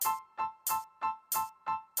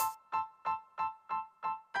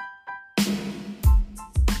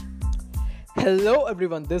Hello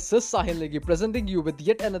everyone, this is Sahil Negi presenting you with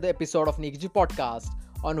yet another episode of Negi podcast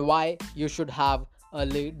on why you should have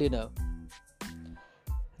early dinner.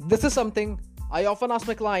 This is something I often ask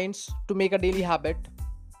my clients to make a daily habit.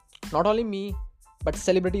 Not only me, but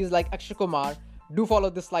celebrities like Akshay Kumar do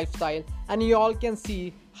follow this lifestyle, and you all can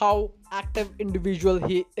see how active individual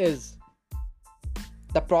he is.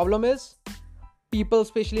 The problem is, people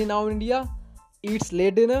especially now in India eats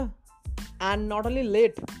late dinner, and not only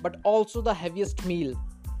late but also the heaviest meal.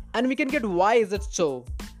 And we can get why is it so?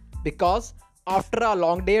 Because after a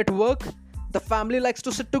long day at work, the family likes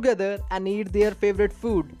to sit together and eat their favorite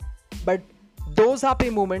food. But those happy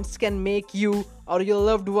moments can make you or your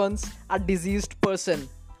loved ones a diseased person.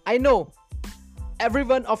 I know every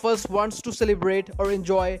one of us wants to celebrate or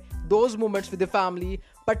enjoy those moments with the family,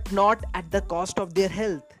 but not at the cost of their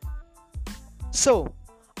health. So,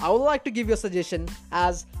 I would like to give you a suggestion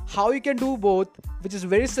as how you can do both, which is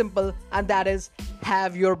very simple, and that is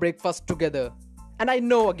have your breakfast together. And I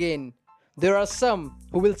know again, there are some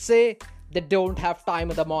who will say they don't have time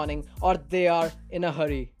in the morning or they are in a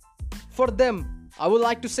hurry. For them, I would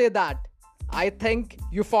like to say that I think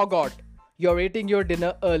you forgot you're eating your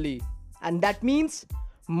dinner early. And that means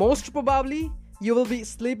most probably you will be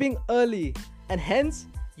sleeping early, and hence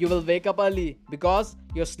you will wake up early because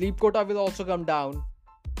your sleep quota will also come down.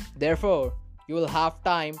 Therefore, you will have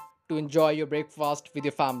time to enjoy your breakfast with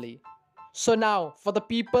your family. So now, for the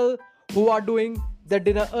people who are doing their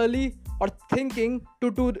dinner early or thinking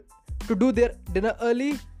to do their dinner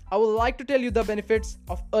early, I would like to tell you the benefits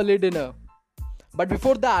of early dinner. But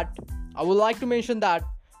before that, I would like to mention that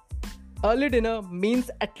early dinner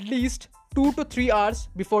means at least 2 to 3 hours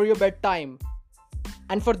before your bedtime.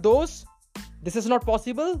 And for those this is not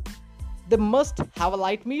possible, they must have a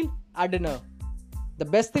light meal at dinner. The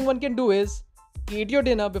best thing one can do is eat your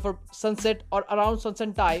dinner before sunset or around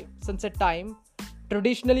sunset time,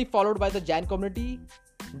 traditionally followed by the Jain community.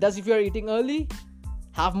 Thus, if you are eating early,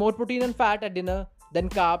 have more protein and fat at dinner than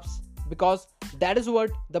carbs, because that is what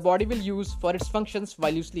the body will use for its functions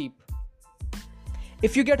while you sleep.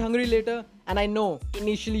 If you get hungry later, and I know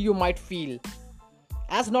initially you might feel,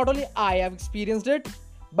 as not only I have experienced it,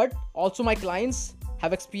 but also my clients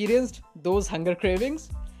have experienced those hunger cravings.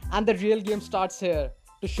 And the real game starts here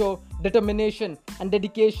to show determination and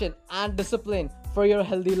dedication and discipline for your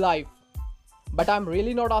healthy life. But I'm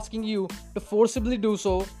really not asking you to forcibly do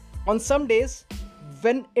so. On some days,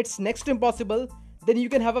 when it's next to impossible, then you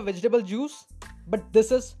can have a vegetable juice. But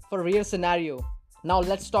this is for rare scenario. Now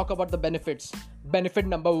let's talk about the benefits. Benefit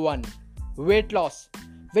number 1, weight loss.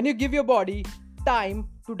 When you give your body time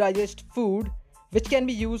to digest food, which can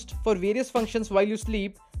be used for various functions while you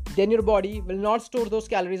sleep, then your body will not store those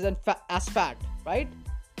calories as fat, right?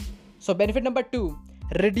 So benefit number 2,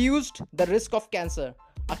 reduced the risk of cancer.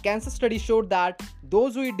 A cancer study showed that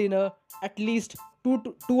those who eat dinner at least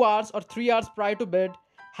 2 hours or 3 hours prior to bed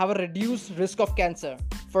have a reduced risk of cancer.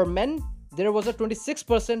 For men, there was a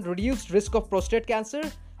 26% reduced risk of prostate cancer,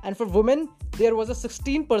 and for women, there was a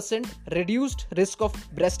 16% reduced risk of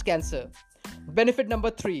breast cancer. Benefit number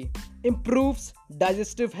 3, improves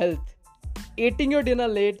digestive health. Eating your dinner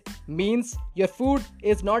late means your food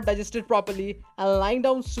is not digested properly, and lying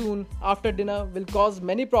down soon after dinner will cause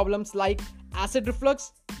many problems like acid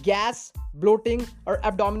reflux, gas, bloating, or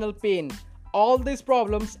abdominal pain. All these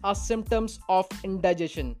problems are symptoms of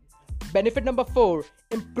indigestion. Benefit number 4,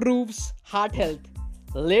 improves heart health.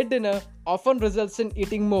 Late dinner often results in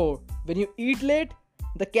eating more. When you eat late,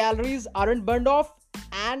 the calories aren't burned off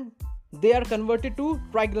and they are converted to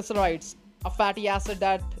triglycerides, a fatty acid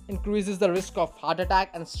that increases the risk of heart attack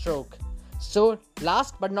and stroke. So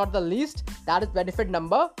last but not the least, that is benefit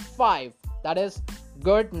number 5, that is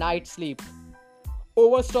good night sleep.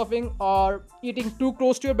 Overstuffing or eating too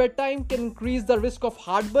close to your bedtime can increase the risk of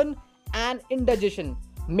heartburn and indigestion,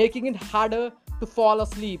 making it harder to fall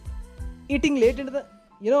asleep. Eating late in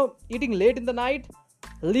the night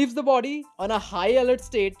leaves the body on a high alert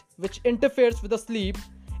state, which interferes with the sleep.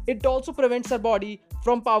 It also prevents our body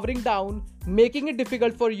from powering down, making it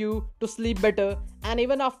difficult for you to sleep better. And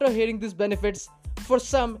even after hearing these benefits, for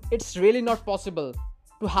some it's really not possible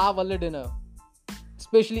to have early dinner,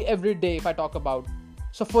 especially every day if I talk about.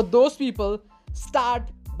 So for those people, start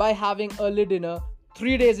by having early dinner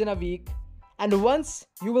 3 days in a week, and once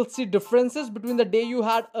you will see differences between the day you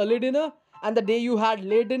had early dinner and the day you had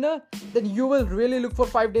late dinner, then you will really look for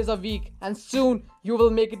 5 days a week, and soon you will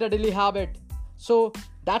make it a daily habit. So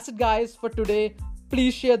that's it guys for today.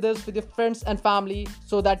 Please share this with your friends and family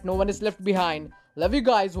so that no one is left behind. Love you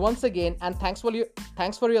guys once again, and thanks for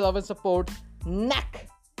your love and support. Knack!